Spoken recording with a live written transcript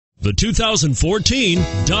The 2014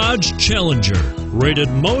 Dodge Challenger,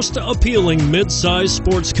 rated most appealing mid-size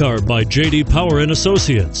sports car by J.D. Power and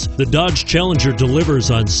Associates. The Dodge Challenger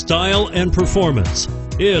delivers on style and performance.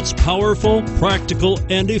 It's powerful, practical,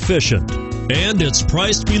 and efficient. And it's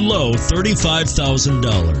priced below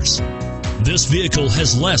 $35,000. This vehicle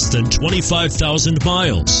has less than 25,000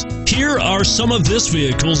 miles. Here are some of this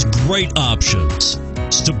vehicle's great options: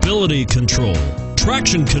 stability control,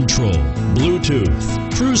 traction control, Bluetooth,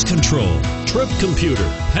 cruise control, trip computer,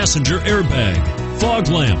 passenger airbag, fog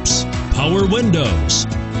lamps, power windows,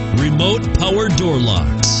 remote power door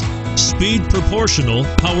locks, speed proportional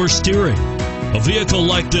power steering. A vehicle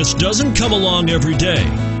like this doesn't come along every day.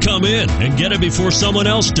 Come in and get it before someone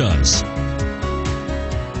else does.